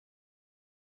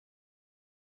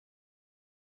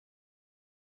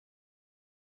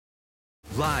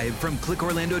Live from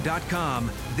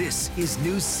clickorlando.com, this is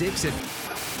News 6 and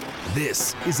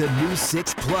this is a News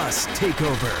 6 Plus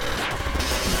takeover.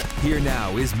 Here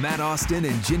now is Matt Austin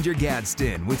and Ginger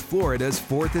Gadsden with Florida's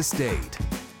Fourth Estate.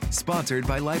 Sponsored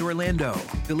by Light Orlando,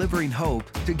 delivering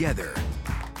hope together.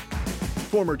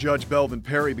 Former Judge Belvin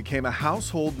Perry became a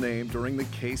household name during the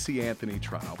Casey Anthony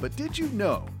trial. But did you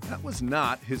know that was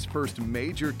not his first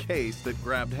major case that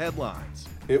grabbed headlines?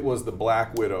 It was the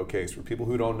Black Widow case. For people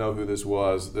who don't know who this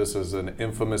was, this is an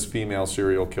infamous female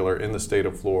serial killer in the state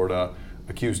of Florida,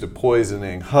 accused of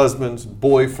poisoning husbands,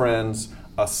 boyfriends,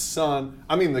 a son.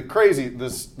 I mean,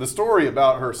 the story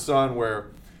about her son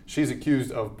where she's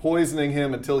accused of poisoning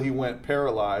him until he went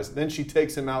paralyzed. Then she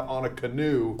takes him out on a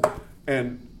canoe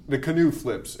and the canoe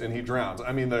flips and he drowns.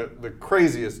 I mean, the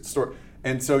craziest story.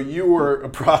 And so you were a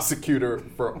prosecutor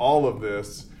for all of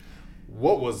this.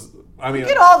 You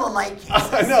get all the light cases.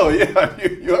 I know, yeah.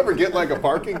 You ever get like a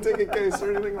parking ticket case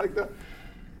or anything like that?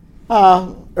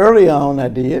 Early on I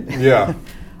did. Yeah.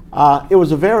 It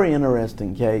was a very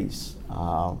interesting case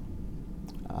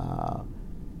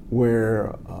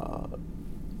where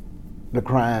the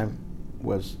crime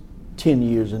was 10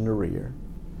 years in the rear.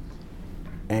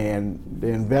 And the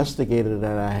investigator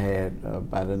that I had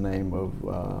by the name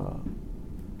of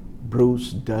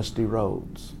Bruce Dusty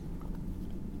Rhodes,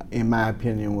 in my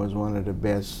opinion, was one of the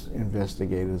best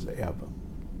investigators ever.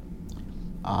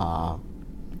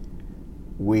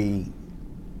 We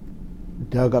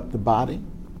dug up the body,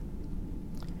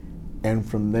 and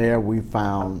from there we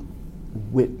found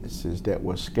witnesses that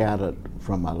were scattered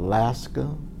from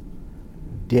Alaska,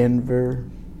 Denver,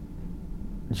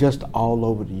 just all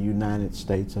over the United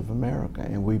States of America.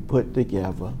 And we put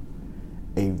together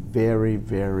a very,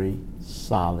 very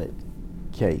solid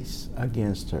case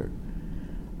against her.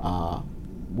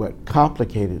 What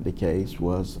complicated the case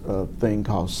was a thing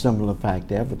called similar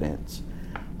fact evidence.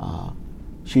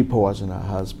 She poisoned her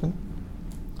husband.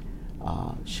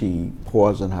 She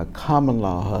poisoned her common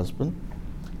law husband.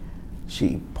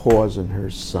 She poisoned her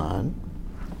son.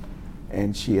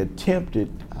 And she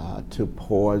attempted to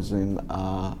poison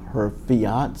her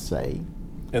fiance.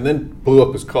 And then blew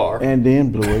up his car.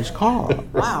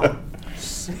 Wow.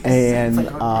 And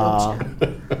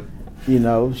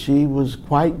she was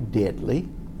quite deadly.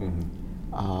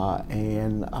 Mm-hmm.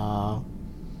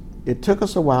 It took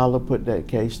us a while to put that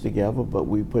case together, but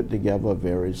we put together a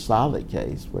very solid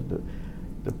case. But the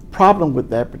problem with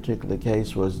that particular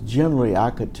case was generally I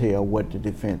could tell what the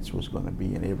defense was going to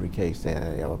be in every case that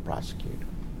I ever prosecuted.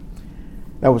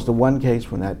 That was the one case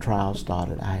when that trial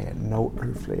started, I had no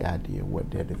earthly idea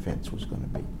what their defense was going to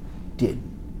be.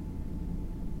 Didn't.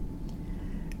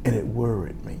 And it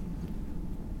worried me.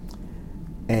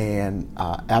 And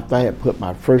after I had put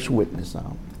my first witness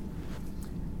on,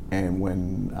 and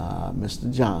when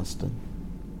Mr. Johnston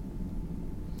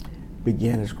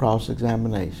began his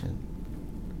cross-examination,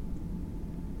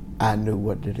 I knew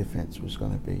what the defense was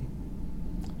going to be.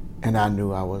 And I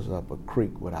knew I was up a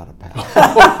creek without a paddle.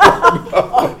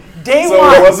 Day so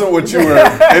one. It wasn't what you were,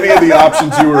 any of the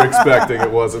options you were expecting,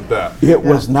 it wasn't that. It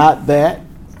was not that.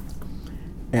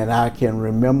 And I can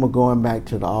remember going back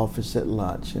to the office at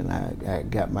lunch, and I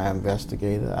got my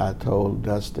investigator. I told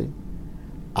Dusty,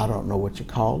 I don't know what you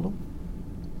call them.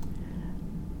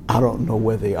 I don't know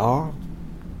where they are,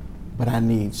 but I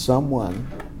need someone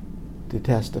to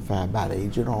testify about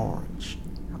Agent Orange.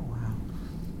 Oh, wow.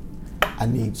 I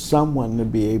need someone to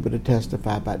be able to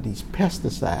testify about these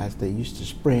pesticides they used to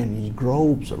spray in these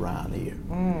groves around here,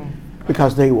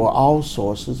 because they were all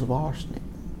sources of arsenic.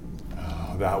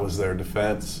 Oh, that was their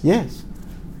defense? Yes.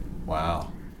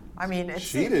 Wow. I mean,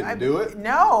 she didn't do it.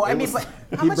 No, but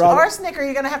how much arsenic are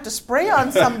you going to have to spray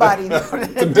on somebody to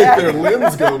make their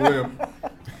limbs go limp?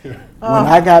 When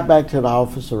I got back to the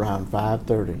office around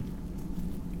 5:30,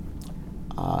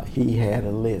 he had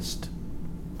a list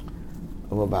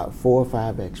of about 4 or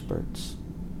 5 experts,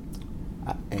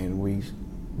 and we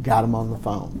got him on the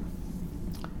phone.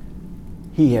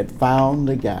 He had found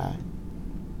a guy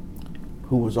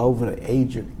who was over the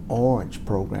Agent Orange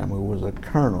program, who was a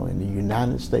colonel in the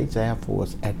United States Air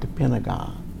Force at the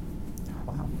Pentagon.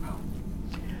 Wow.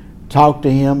 Talked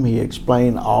to him, he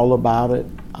explained all about it,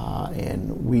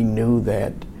 and we knew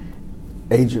that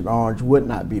Agent Orange would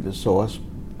not be the source.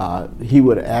 He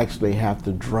would actually have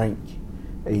to drink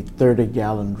a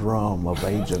 30-gallon drum of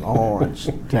Agent Orange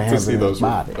to have in his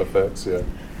body. Effects, yeah.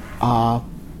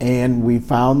 And we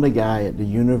found the guy at the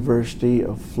University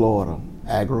of Florida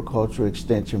Agricultural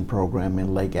Extension Program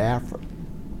in Lake Alfred,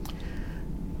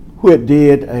 who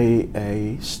did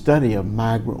a study of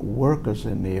migrant workers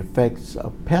and the effects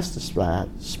of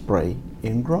pesticide spray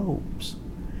in groves.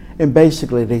 And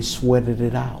basically they sweated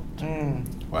it out.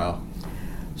 Wow.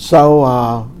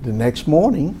 So the next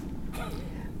morning,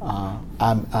 I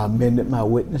amended my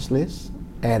witness list,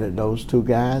 added those 2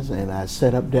 guys, and I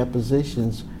set up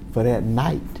depositions for that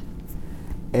night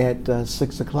at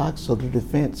 6 o'clock so the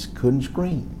defense couldn't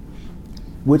scream,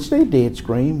 which they did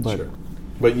scream, but... Sure.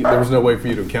 But there was no way for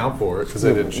you to account for it because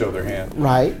they didn't show their hand.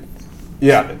 Right.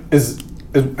 Yeah.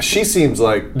 She seems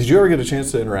like, did you ever get a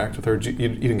chance to interact with her? You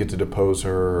didn't get to depose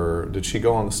her, or did she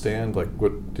go on the stand? Like,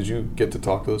 what did you get to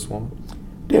talk to this woman?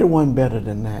 Did one better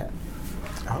than that.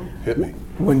 Oh, hit me.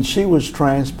 When she was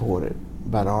transported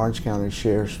by the Orange County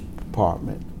Sheriff's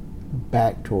Department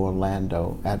back to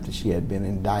Orlando after she had been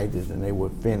indicted and they were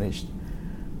finished,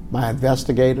 my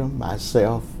investigator,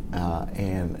 myself,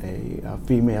 and a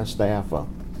female staffer,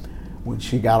 when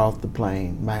she got off the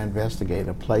plane, my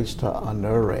investigator placed her under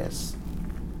arrest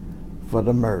for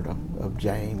the murder of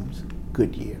James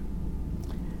Goodyear.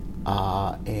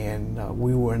 And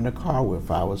we were in the car with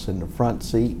her. I was in the front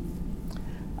seat.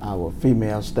 Our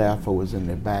female staffer was in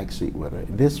the back seat with her.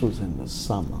 This was in the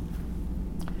summer.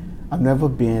 I've never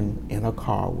been in a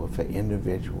car with an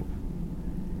individual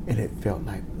and it felt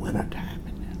like wintertime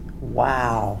in there.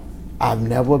 Wow. I've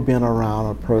never been around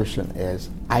a person as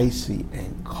icy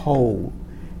and cold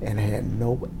and had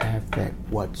no affect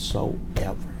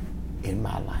whatsoever in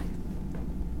my life.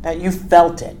 That you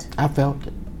felt it. I felt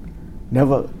it.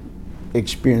 Never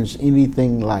experienced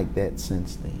anything like that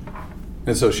since then.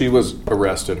 And so she was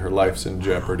arrested, her life's in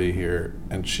jeopardy here,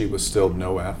 and she was still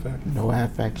no affect? No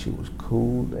affect. She was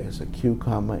cool as a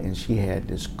cucumber, and she had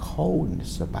this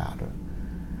coldness about her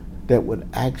that would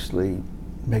actually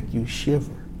make you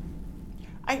shiver.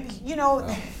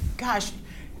 Gosh,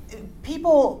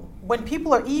 when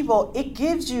people are evil, it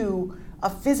gives you a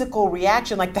physical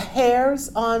reaction, like the hairs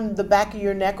on the back of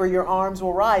your neck or your arms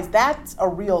will rise. That's a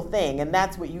real thing, and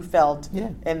that's what you felt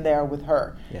in there with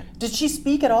her. Yeah. Did she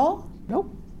speak at all?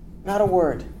 Nope. Not a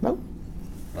word. Nope.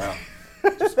 Wow.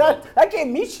 that gave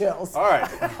me chills. All right,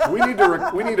 we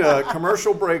need a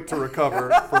commercial break to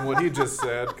recover from what he just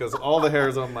said, because all the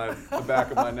hairs on the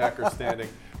back of my neck are standing.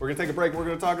 We're going to take a break. We're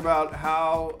going to talk about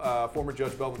how former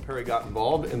Judge Belvin Perry got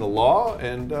involved in the law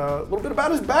and a little bit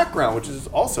about his background, which is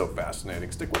also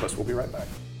fascinating. Stick with us. We'll be right back.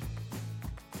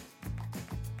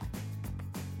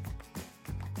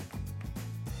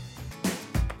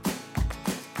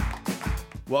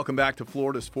 Welcome back to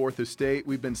Florida's Fourth Estate.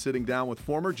 We've been sitting down with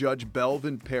former Judge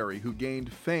Belvin Perry, who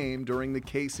gained fame during the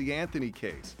Casey Anthony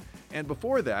case, and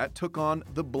before that took on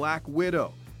the Black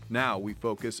Widow. Now we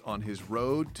focus on his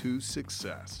road to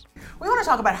success. We want to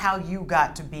talk about how you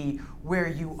got to be where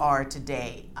you are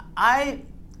today. I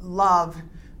love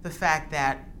the fact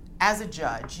that as a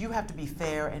judge, you have to be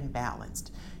fair and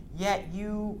balanced, yet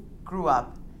you grew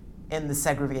up in the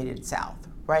segregated South,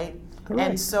 right? Correct.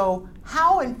 And so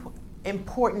how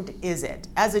important is it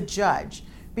as a judge,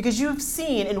 because you've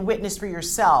seen and witnessed for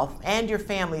yourself and your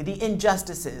family the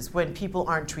injustices when people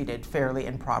aren't treated fairly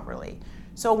and properly.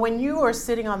 So when you are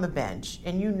sitting on the bench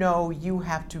and you know you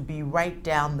have to be right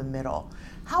down the middle,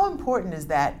 how important is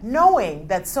that, knowing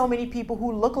that so many people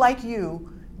who look like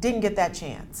you didn't get that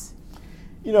chance?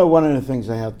 You know, one of the things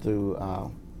I have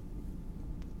to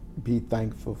be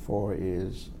thankful for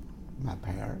is my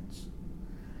parents.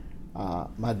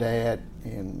 My dad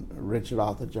and Richard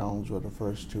Arthur Jones were the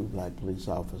first 2 black police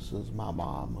officers. My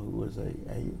mom, who was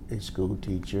a school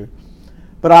teacher.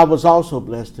 But I was also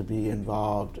blessed to be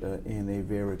involved in a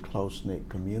very close-knit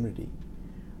community.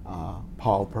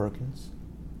 Paul Perkins,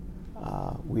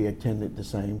 we attended the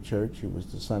same church. He was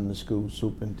the Sunday school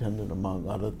superintendent, among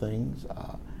other things.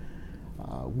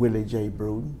 Willie J.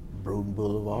 Bruton, Bruton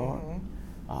Boulevard,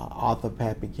 Arthur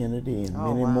Pappy Kennedy, and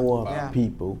many more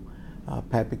people.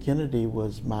 Pappy Kennedy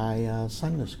was my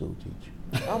Sunday school teacher.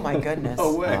 Oh my goodness.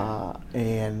 No way.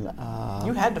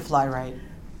 You had to fly right.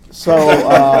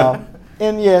 So,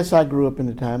 and yes, I grew up in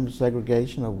the time of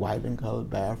segregation of white and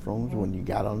colored bathrooms. When you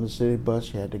got on the city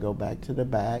bus, you had to go back to the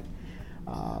back.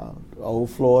 Old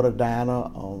Florida Diner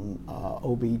on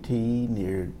OBT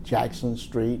near Jackson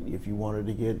Street. If you wanted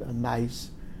to get a nice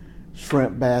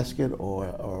shrimp basket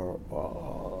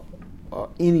or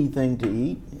anything to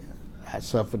eat, I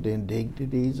suffered the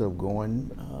indignities of going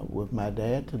with my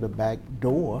dad to the back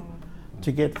door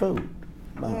to get food.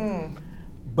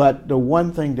 But the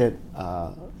one thing that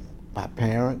my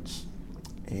parents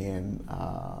and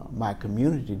my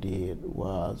community did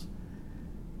was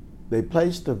they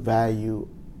placed a value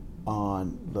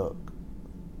on, look,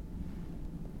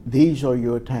 these are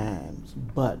your times,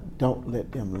 but don't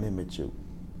let them limit you.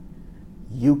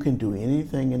 You can do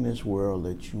anything in this world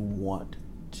that you want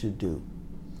to do.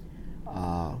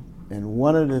 And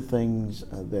one of the things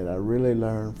that I really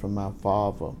learned from my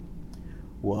father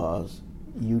was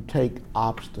you take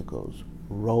obstacles,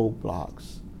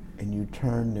 roadblocks, and you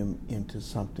turn them into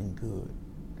something good.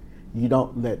 You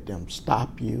don't let them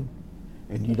stop you,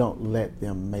 and you don't let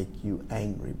them make you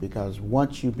angry, because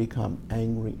once you become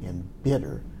angry and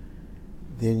bitter,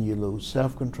 then you lose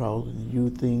self-control and you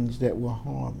do things that will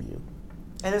harm you.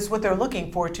 And it's what they're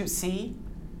looking for to see.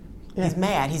 Yeah. He's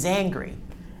mad, he's angry.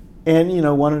 And you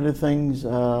know, one of the things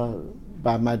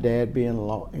by my dad being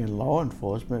in law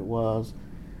enforcement was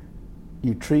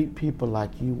you treat people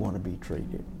like you want to be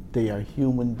treated. They are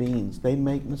human beings. They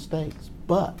make mistakes,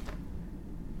 but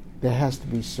there has to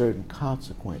be certain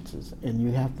consequences, and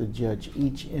you have to judge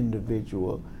each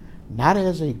individual not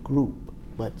as a group,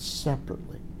 but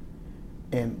separately.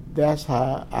 And that's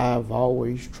how I've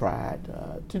always tried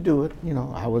to do it. You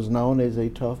know, I was known as a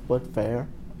tough but fair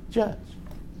judge.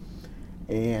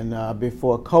 And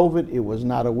before COVID, it was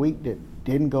not a week that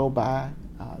didn't go by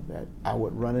that I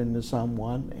would run into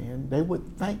someone and they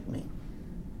would thank me.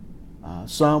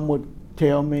 Some would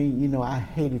tell me, you know, I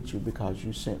hated you because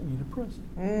you sent me to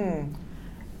prison.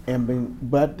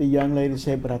 But the young lady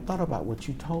said, but I thought about what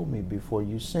you told me before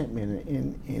you sent me.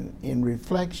 And in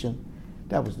reflection,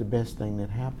 that was the best thing that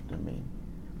happened to me,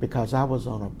 because I was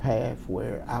on a path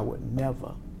where I would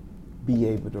never be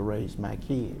able to raise my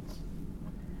kids.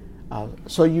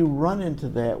 So you run into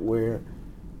that where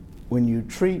when you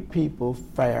treat people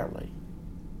fairly,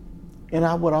 and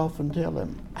I would often tell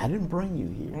them, I didn't bring you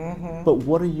here, but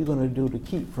what are you going to do to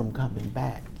keep from coming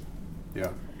back?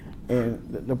 Yeah. And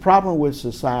the problem with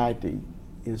society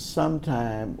is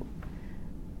sometimes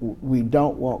we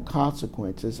don't want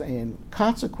consequences, and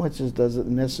consequences doesn't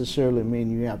necessarily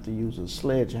mean you have to use a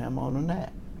sledgehammer on a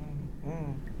gnat.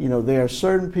 You know, there are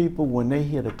certain people, when they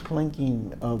hear the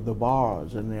clinking of the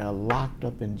bars and they're locked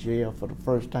up in jail for the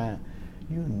first time,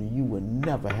 you would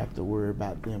never have to worry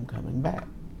about them coming back.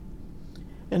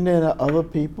 And then other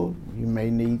people, you may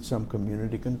need some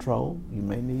community control, you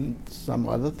may need some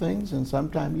other things, and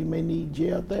sometimes you may need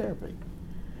jail therapy.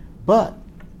 But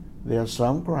there are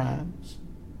some crimes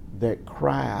that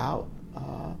cry out,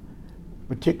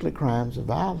 particularly crimes of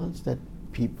violence, that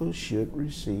people should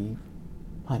receive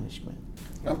punishment.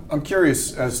 I'm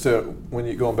curious as to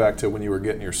going back to when you were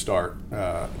getting your start.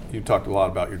 You talked a lot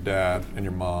about your dad and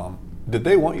your mom. Did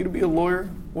they want you to be a lawyer?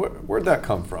 Where'd that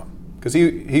come from? Because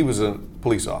he was a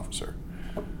police officer.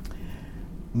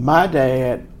 My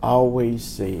dad always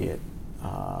said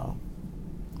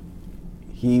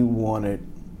he wanted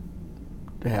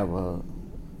to have a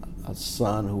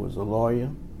son who was a lawyer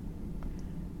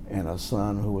and a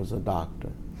son who was a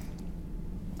doctor.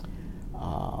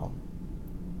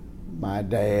 My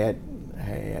dad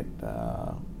had,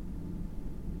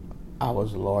 I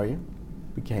was a lawyer,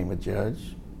 became a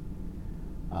judge.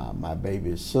 My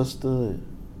baby's sister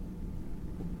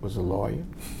was a lawyer.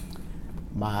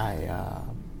 My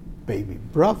baby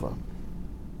brother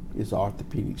is an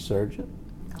orthopedic surgeon.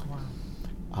 Oh,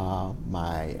 wow.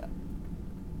 My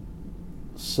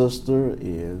sister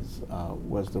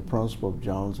was the principal of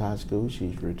Jones High School.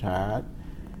 She's retired.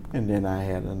 And then I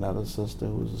had another sister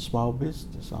who was a small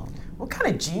business owner. What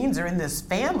kind of genes are in this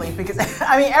family? Because,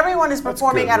 I mean, everyone is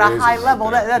performing at good a high raising level.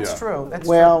 right there. That's Yeah. true. That's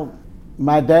Well, true.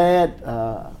 my dad,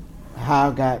 how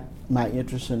I got my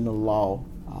interest in the law,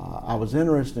 I was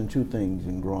interested in two things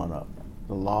in growing up,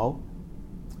 the law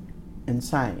and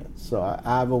science. So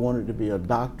I either wanted to be a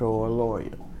doctor or a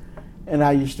lawyer. And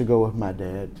I used to go with my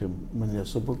dad to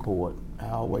municipal court. I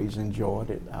always enjoyed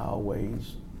it. I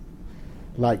always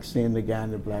liked seeing the guy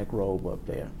in the black robe up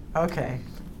there. Okay.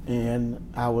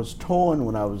 And I was torn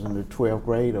when I was in the 12th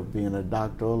grade of being a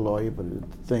doctor or a lawyer, but a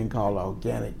thing called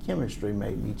organic chemistry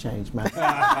made me change my mind.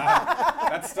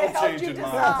 That's still changing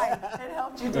minds. It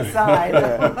helped you decide.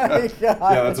 Oh my God.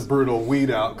 Yeah, that's a brutal weed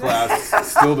out class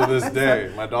still to this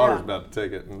day. My daughter's about to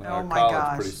take it in Oh my college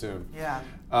gosh. pretty soon. Yeah.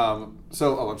 I'm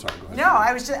sorry, go ahead. No,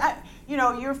 I was just, you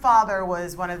know, your father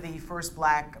was one of the first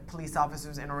black police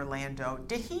officers in Orlando.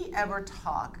 Did he ever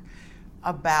talk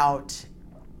about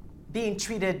being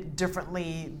treated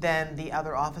differently than the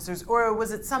other officers? Or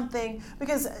was it something,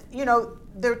 because, you know,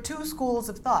 there are two schools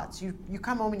of thoughts. You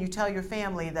come home and you tell your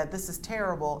family that this is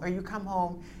terrible, or you come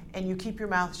home and you keep your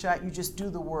mouth shut, you just do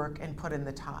the work and put in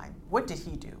the time. What did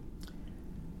he do?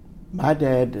 My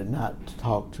dad did not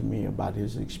talk to me about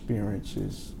his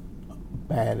experiences,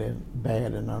 bad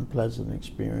and unpleasant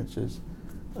experiences,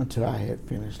 until I had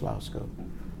finished law school.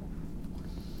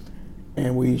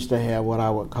 And we used to have what I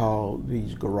would call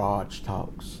these garage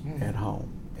talks at home.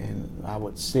 And I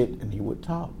would sit and he would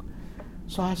talk.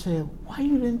 So I said, why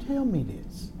you didn't tell me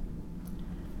this?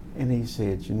 And he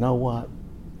said, you know what?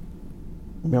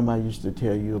 Remember I used to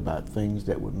tell you about things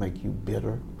that would make you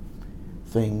bitter,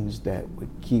 things that would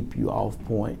keep you off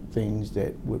point, things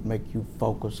that would make you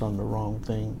focus on the wrong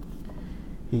thing?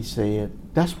 He said,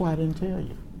 that's why I didn't tell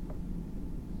you.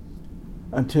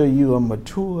 Until you are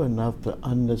mature enough to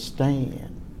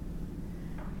understand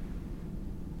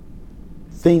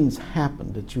things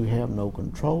happen that you have no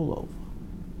control over.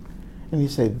 And he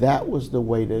said that was the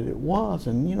way that it was.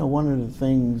 And you know, one of the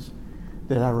things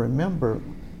that I remember,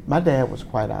 my dad was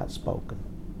quite outspoken.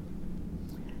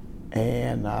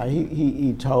 And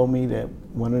he told me that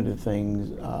one of the things,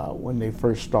 when they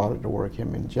first started to work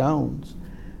him and Jones,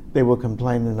 they were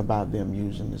complaining about them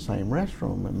using the same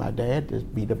restroom. And my dad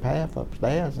just beat a path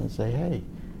upstairs and say, hey,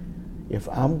 if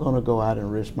I'm gonna go out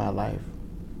and risk my life,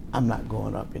 I'm not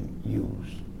going up and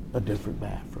use a different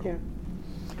bathroom. Yeah.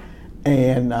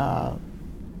 And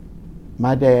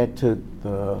my dad took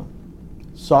the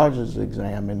sergeant's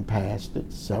exam and passed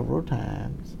it several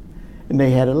times, and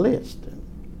they had a list.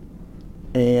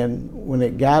 And when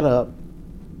it got up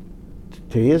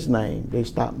to his name, they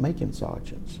stopped making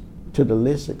sergeants till the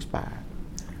list expired.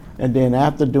 And then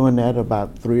after doing that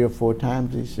about 3 or 4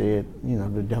 times, he said, you know,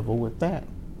 the devil with that.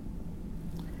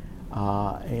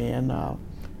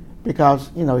 Because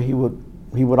you know he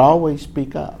would always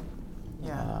speak up.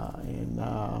 Yeah.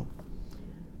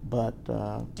 But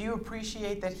do you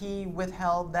appreciate that he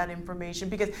withheld that information?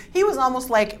 Because he was almost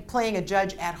like playing a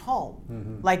judge at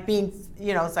home, like being,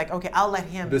 you know, it's like, okay, I'll let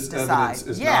him this decide. Evidence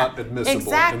is not admissible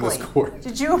exactly. in this court.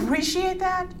 Did you appreciate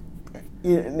that?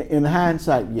 In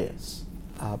hindsight, yes,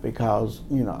 because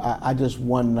you know I just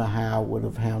wonder how I would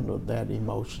have handled that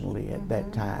emotionally at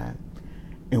that time,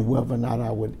 and whether or not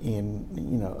I would end,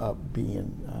 you know, up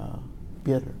being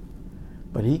bitter.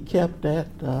 But he kept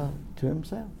that to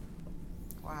himself.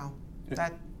 Wow,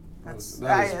 that's a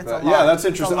yeah, lot. that's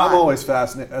interesting. It's a I'm lot. always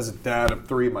fascinated as a dad of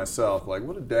 3 myself. Like,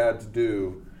 what do dads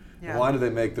do? Yeah. Why do they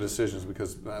make the decisions?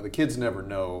 Because the kids never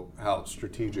know how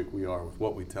strategic we are with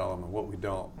what we tell them and what we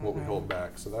don't, what we hold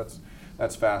back. So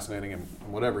that's fascinating. And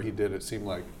whatever he did, it seemed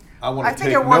like I want to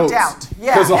take notes. I think it worked out.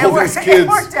 Yeah, because all these it kids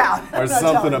worked out. are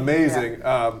something amazing.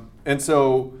 Yeah. And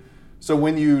so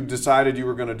when you decided you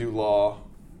were going to do law,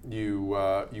 you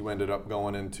ended up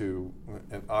going into,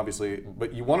 and obviously,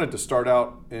 but you wanted to start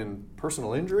out in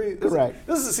personal injury? Correct.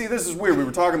 This is weird. We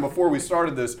were talking before we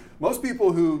started this. Most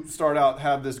people who start out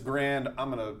have this grand,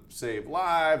 I'm going to save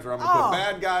lives, or I'm going to put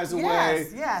bad guys away.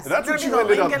 Yes. And that's I'm what you gonna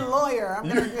be ended the up. Lincoln lawyer.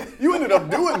 You ended up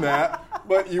doing that,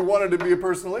 but you wanted to be a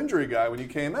personal injury guy when you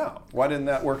came out. Why didn't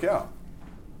that work out?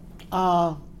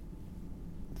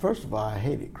 First of all, I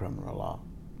hated criminal law.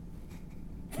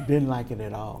 Didn't like it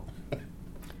at all.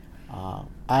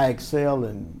 I excel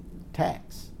in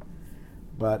tax,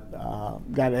 but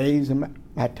got A's in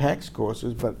my tax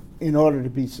courses. But in order to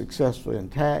be successful in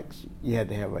tax, you had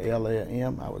to have a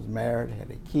LLM. I was married, had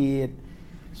a kid,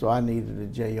 so I needed a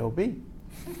job.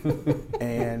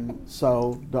 And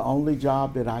so the only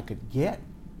job that I could get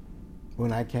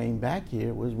when I came back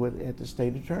here was at the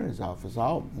state attorney's office. I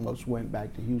almost went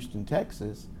back to Houston,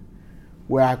 Texas,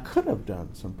 where I could have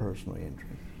done some personal injury.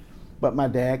 But my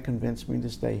dad convinced me to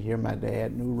stay here. My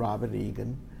dad knew Robert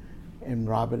Egan, and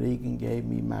Robert Egan gave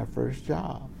me my first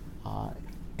job.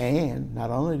 And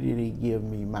not only did he give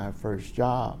me my first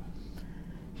job,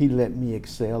 he let me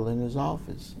excel in his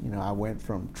office. You know, I went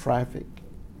from traffic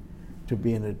to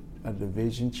being a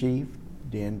division chief,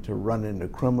 then to running the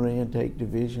criminal intake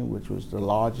division, which was the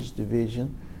largest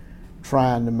division,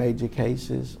 trying the major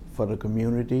cases for the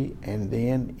community, and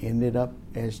then ended up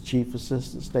as chief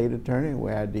assistant state attorney,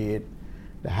 where I did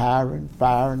the hiring,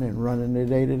 firing, and running the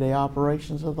day-to-day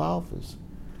operations of the office.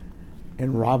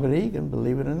 And Robert Egan,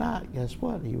 believe it or not, guess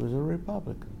what? He was a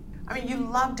Republican. I mean, you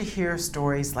love to hear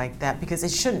stories like that because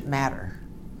it shouldn't matter,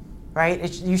 right?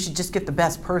 You should just get the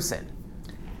best person.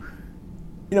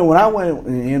 You know, when I went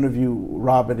and interviewed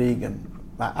Robert Egan,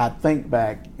 I think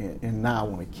back and now I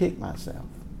want to kick myself.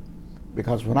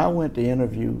 Because when I went to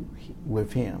interview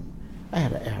with him, I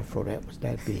had an afro that was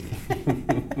that big.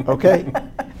 Okay?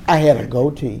 I had a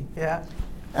goatee. Yeah.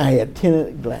 I had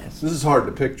tinted glasses. This is hard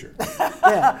to picture.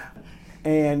 Yeah.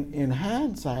 And in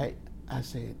hindsight, I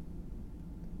said,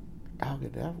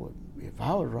 if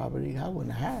I was Robert E., I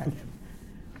wouldn't have hired him.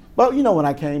 But you know, when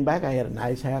I came back, I had a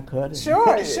nice haircut. Sure.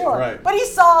 Right. But he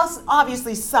saw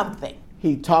obviously something.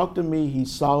 He talked to me, he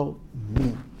saw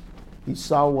me. He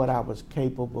saw what I was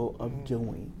capable of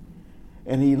doing.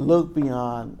 And he looked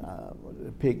beyond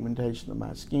the pigmentation of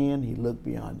my skin, he looked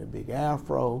beyond the big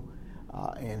afro,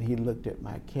 and he looked at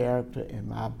my character and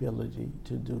my ability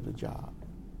to do the job.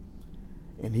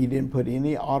 And he didn't put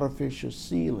any artificial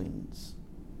ceilings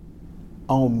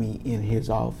on me in his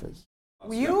office.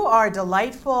 You are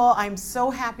delightful. I'm so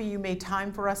happy you made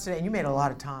time for us today. And you made a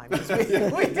lot of time. We've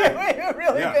really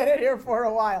been in here for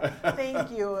a while.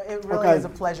 Thank you. It really is a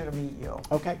pleasure to meet you.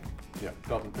 Okay. Yeah,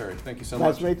 Belvin Perry, thank you so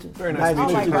Nice much. to meet you. Very nice to Oh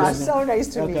meet my you. gosh, so nice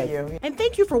to meet Okay. you. And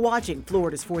thank you for watching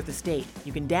Florida's Fourth Estate.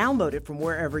 You can download it from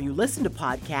wherever you listen to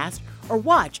podcasts or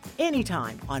watch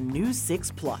anytime on News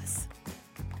 6 Plus.